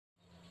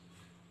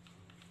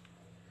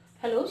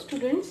Hello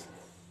students,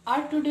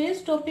 our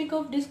today's topic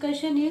of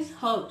discussion is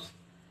herbs.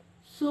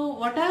 So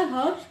what are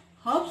herbs?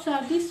 Herbs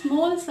are the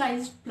small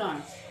sized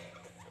plants.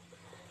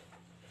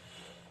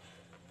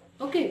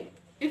 Okay,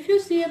 if you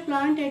see a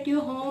plant at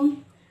your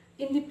home,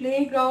 in the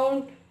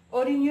playground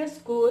or in your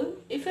school,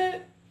 if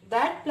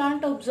that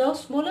plant observes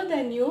smaller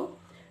than you,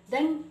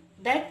 then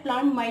that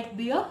plant might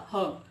be a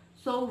herb.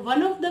 So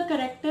one of the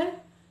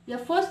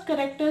first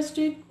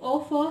characteristic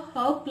of a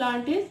herb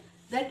plant is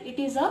that it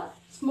is a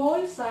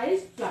small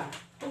sized plant.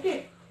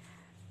 Okay.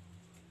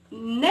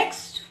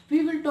 Next,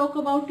 we will talk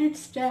about its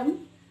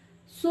stem.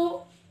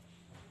 So,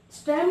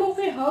 stem of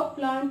a herb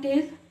plant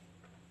is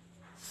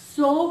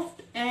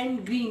soft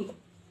and green.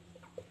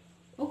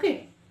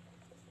 Okay.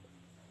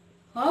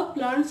 Herb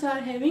plants are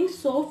having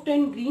soft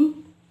and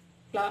green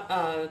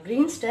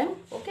stem.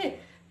 Okay.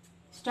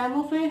 Stem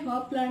of a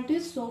herb plant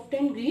is soft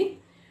and green.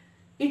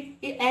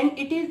 And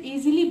it is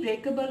easily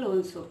breakable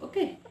also.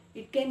 Okay.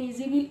 It can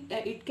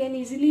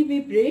easily be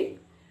break.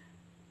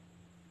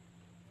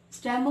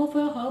 Stem of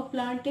a herb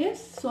plant is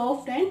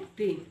soft and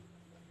green.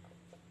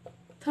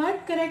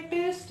 Third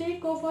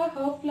characteristic of a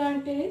herb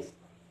plant is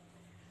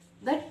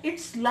that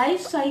its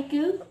life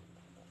cycle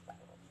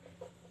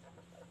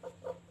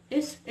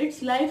is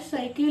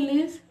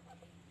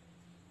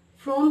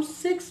from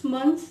 6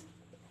 months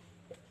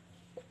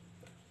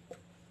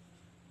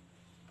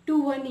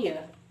to 1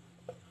 year.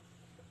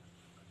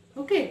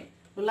 Okay,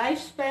 the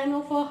lifespan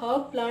of a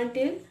herb plant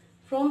is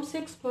from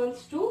 6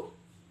 months to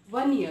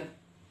 1 year.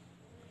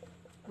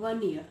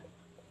 1 year.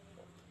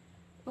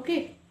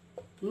 Okay.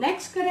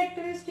 Next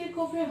characteristic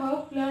of a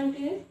herb plant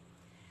is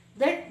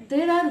that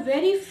there are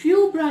very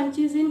few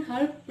branches in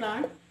herb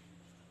plant,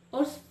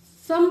 or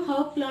some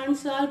herb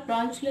plants are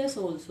branchless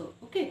also.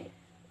 Okay.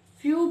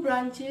 Few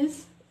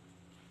branches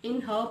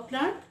in herb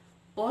plant,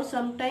 or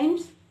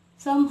sometimes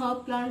some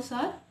herb plants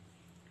are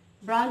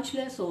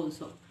branchless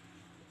also.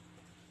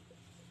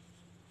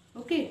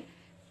 Okay.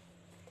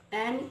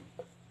 And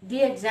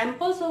the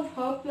examples of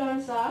herb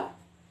plants are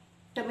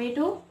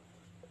tomato,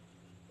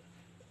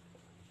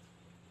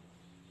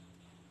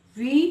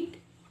 wheat,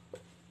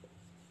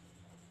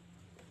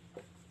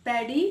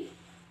 paddy,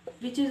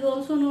 which is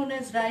also known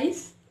as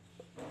rice,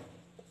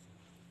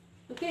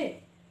 okay,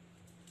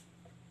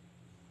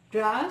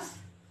 grass,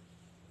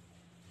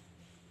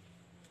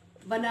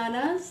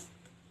 bananas,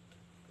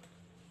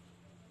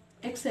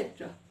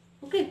 etc.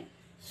 Okay,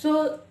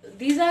 so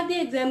these are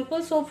the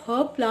examples of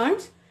herb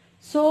plants.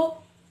 So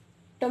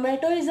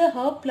tomato is a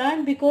herb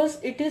plant because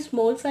it is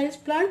small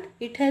sized plant.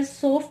 It has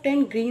soft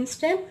and green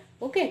stem.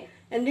 Okay.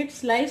 And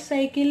its life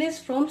cycle is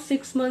from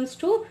 6 months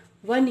to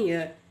 1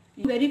 year.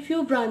 Very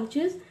few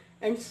branches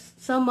and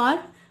some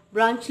are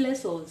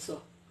branchless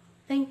also.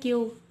 Thank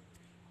you.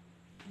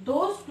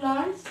 Those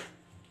plants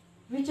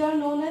which are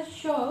known as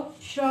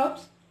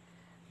shrubs,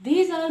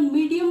 these are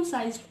medium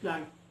sized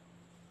plant.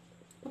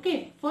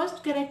 Okay.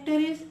 First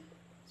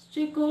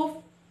characteristic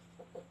of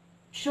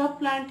shrub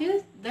plant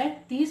is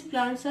that these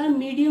plants are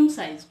medium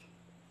sized.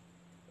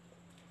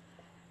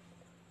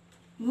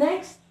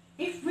 Next,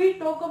 if we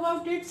talk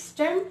about its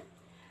stem,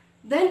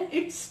 then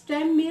its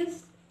stem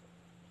is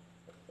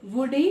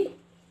woody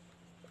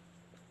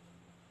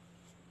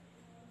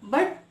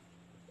but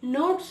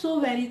not so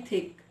very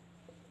thick.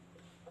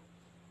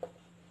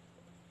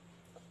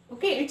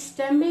 Okay, its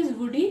stem is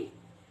woody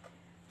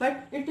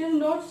but it is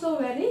not so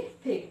very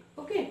thick.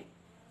 Okay,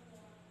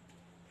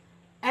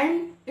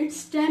 and its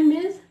stem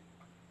is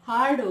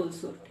hard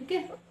also.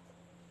 Okay,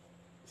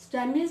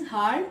 stem is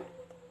hard,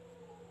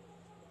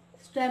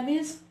 stem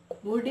is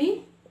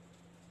woody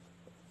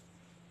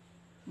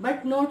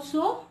but not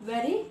so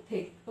very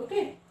thick.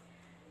 Okay,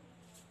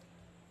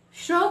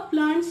 shrub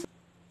plants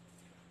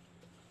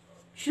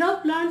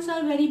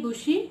are very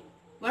bushy.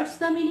 What's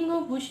the meaning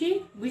of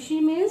bushy? Bushy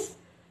means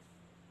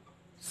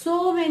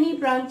so many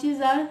branches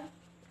are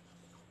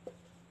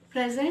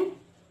present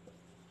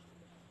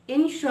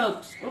in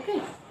shrubs.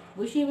 Okay,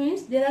 bushy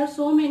means there are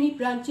so many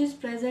branches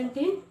present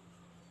in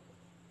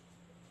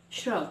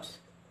shrubs.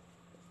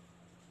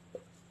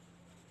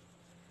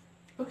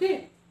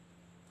 Okay,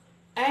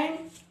 and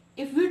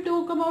if we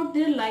talk about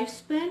their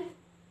lifespan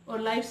or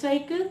life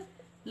cycle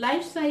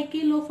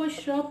of a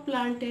shrub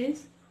plant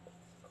is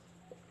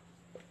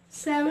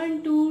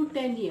 7 to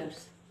 10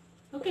 years.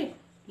 Okay,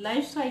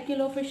 life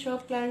cycle of a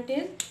shrub plant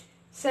is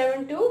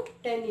 7 to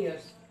 10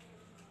 years.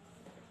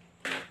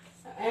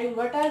 And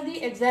what are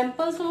the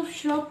examples of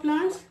shrub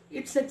plants?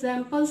 Its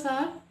examples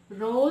are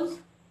rose,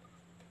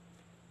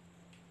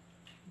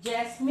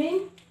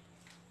 jasmine,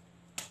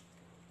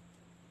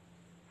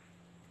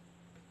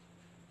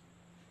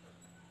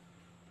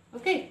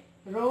 okay,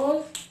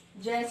 rose,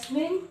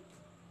 jasmine,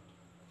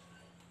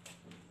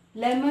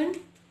 lemon,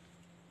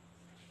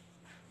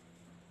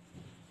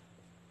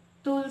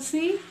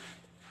 tulsi,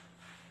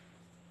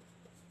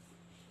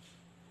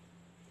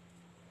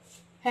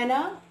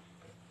 henna.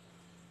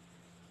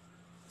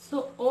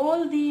 So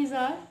all these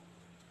are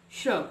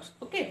shrubs.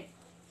 Okay.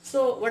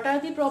 So what are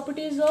the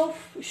properties of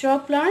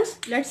shrub plants?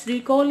 Let's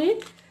recall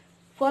it.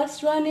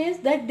 First one is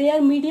that they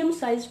are medium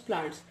sized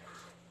plants.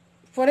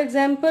 For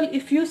example,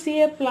 if you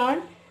see a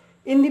plant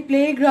in the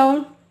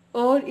playground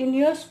or in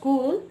your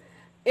school,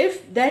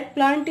 if that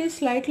plant is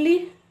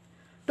slightly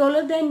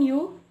taller than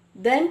you,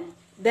 then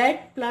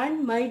that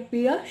plant might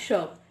be a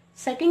shrub.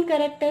 Second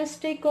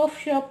characteristic of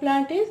shrub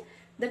plant is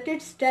that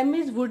its stem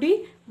is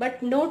woody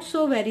but not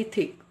so very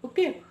thick.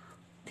 Okay,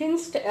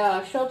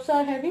 shrubs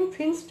are having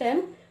thin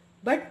stem,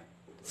 but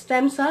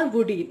stems are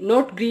woody,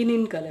 not green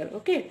in color.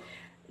 Okay,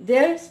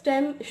 their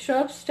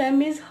shrub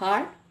stem is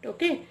hard.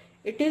 Okay,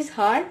 it is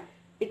hard.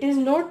 It is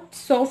not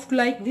soft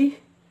like the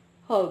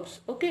herbs.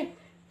 Okay,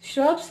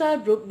 shrubs are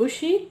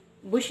bushy.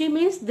 Bushy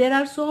means there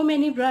are so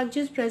many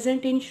branches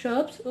present in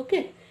shrubs.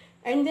 Okay,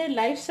 and their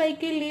life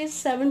cycle is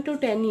 7 to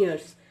 10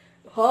 years.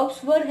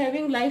 Herbs were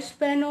having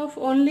lifespan of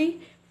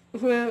only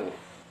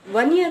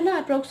 1 year,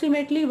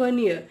 approximately 1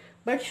 year.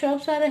 But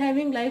shrubs are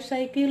having life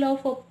cycle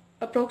of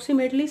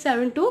approximately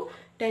 7 to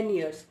 10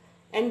 years.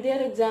 And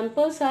their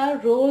examples are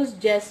rose,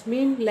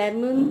 jasmine,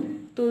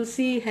 lemon,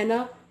 tulsi,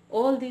 henna.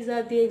 All these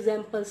are the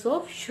examples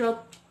of shrub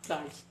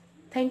plants.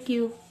 Thank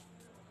you.